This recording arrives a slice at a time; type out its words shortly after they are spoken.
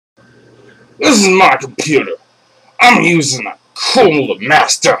This is my computer. I'm using a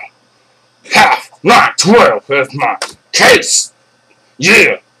COOLMAX CUL-750B as my case.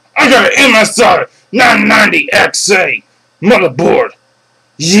 Yeah, I got an MSI 990XA motherboard.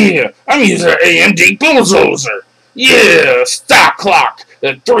 Yeah, I'm using an AMD Bulldozer. Yeah, stock clock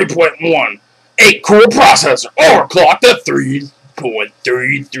at 3.1, 8-core processor, overclocked at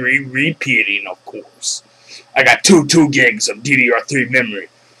 3.33 repeating, of course. I got 2 gigs of DDR3 memory.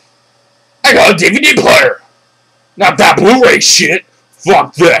 I got a DVD player. Not that Blu-ray shit.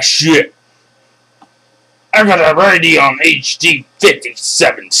 Fuck that shit. I got a Radeon HD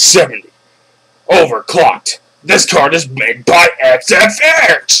 5770. Overclocked. This card is made by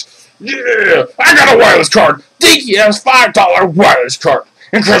XfX. Yeah, I got a wireless card. DKS $5 wireless card.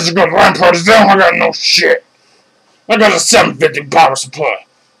 In case the good line part is down, I got no shit. I got a 750 power supply.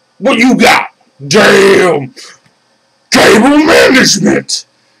 What you got? Damn. Cable management.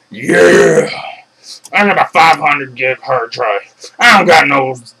 Yeah. I got a 500 gig hard drive. I don't got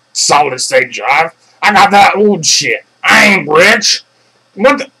no solid state drive. I got that old shit. I ain't rich.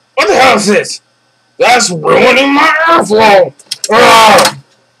 What the hell is this? That's ruining my airflow.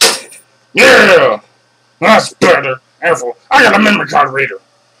 Yeah. That's better. Airflow. I got a memory card reader.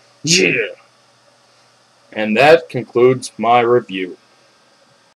 Yeah. And that concludes my review.